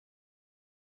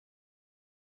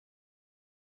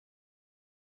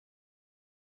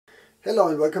Hello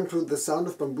and welcome to The Sound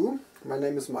of Bamboo. My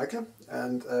name is Michael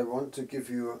and I want to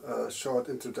give you a short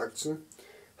introduction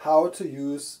how to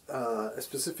use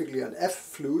specifically an F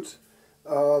flute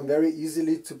very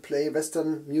easily to play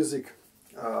Western music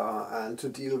and to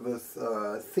deal with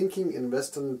thinking in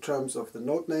Western terms of the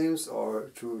note names,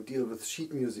 or to deal with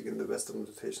sheet music in the Western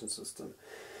notation system.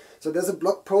 So there's a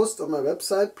blog post on my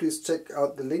website, please check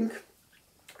out the link.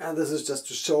 And this is just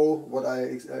to show what I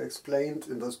explained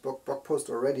in those blog posts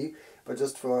already, but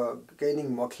just for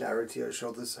gaining more clarity, I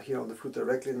show this here on the flute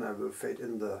directly, and I will fade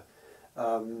in the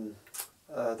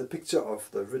picture of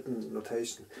the written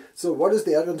notation. So what is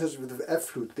the advantage with the F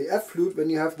flute? The F flute, when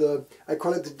you have the, I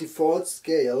call it the default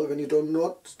scale, when you do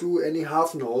not do any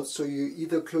half notes, so you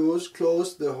either close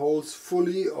the holes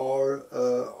fully or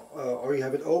you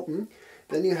have it open,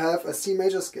 then you have a C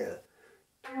major scale.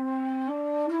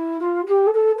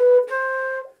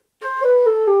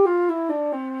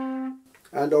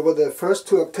 And over the first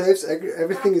two octaves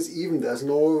everything is even, there's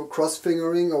no cross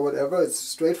fingering or whatever, it's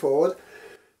straightforward.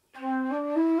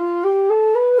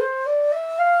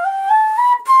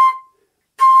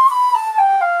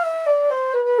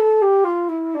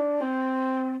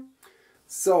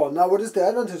 So now what is the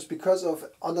advantage? Because of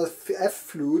on the F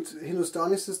flute,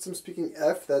 Hindustani system speaking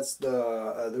F, that's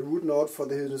the root note for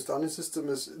the Hindustani system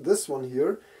is this one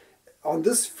here. On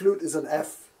this flute is an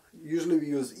F. Usually we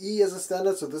use E as a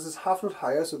standard, so this is half note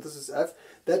higher, so this is F.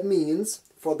 That means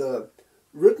for the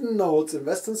written notes in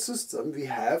Western system we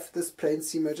have this plain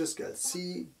C major scale.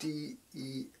 C, D,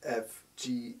 E, F,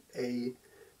 G, A,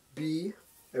 B,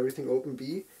 everything open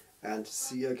B, and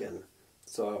C again.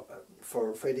 So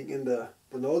for fading in the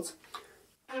notes.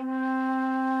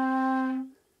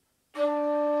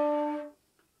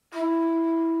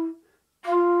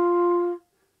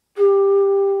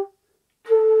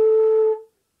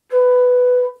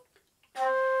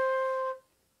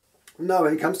 Now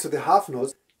when it comes to the half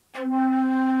notes,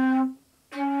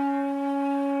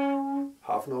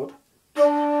 half note,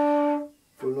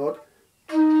 full note.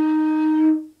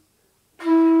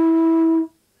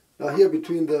 Now here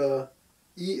between the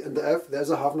E and the F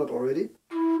there's a half note already.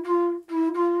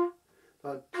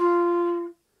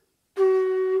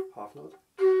 Half note.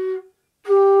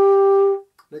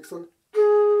 Next one,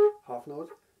 half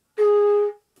note.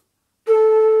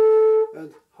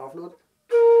 And half note.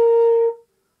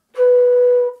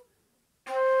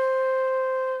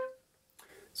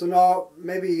 So now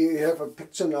maybe you have a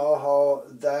picture now how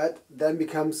that then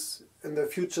becomes in the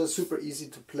future super easy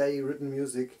to play written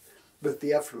music with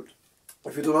the F flute.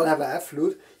 If you do not have an F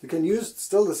flute, you can use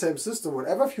still the same system.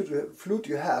 Whatever flute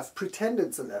you have, pretend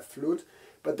it's an F flute,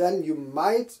 but then you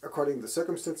might, according to the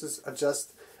circumstances,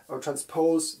 adjust or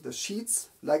transpose the sheets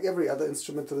like every other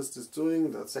instrumentalist is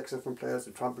doing. The saxophone players,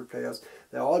 the trumpet players,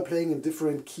 they're all playing in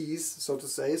different keys, so to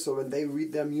say. So when they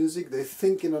read their music, they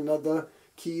think in another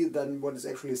key than what is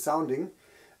actually sounding.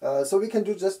 So we can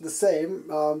do just the same,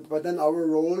 but then our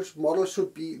role model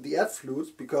should be the F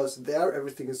flute, because there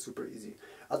everything is super easy.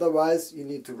 Otherwise you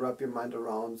need to wrap your mind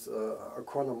around a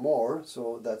corner more,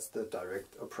 so that's the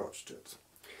direct approach to it.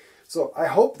 So I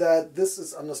hope that this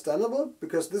is understandable,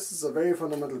 because this is a very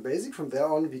fundamental basic. From there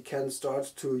on we can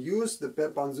start to use the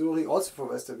Bansuri also for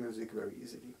Western music very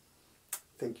easily.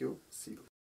 Thank you, see you.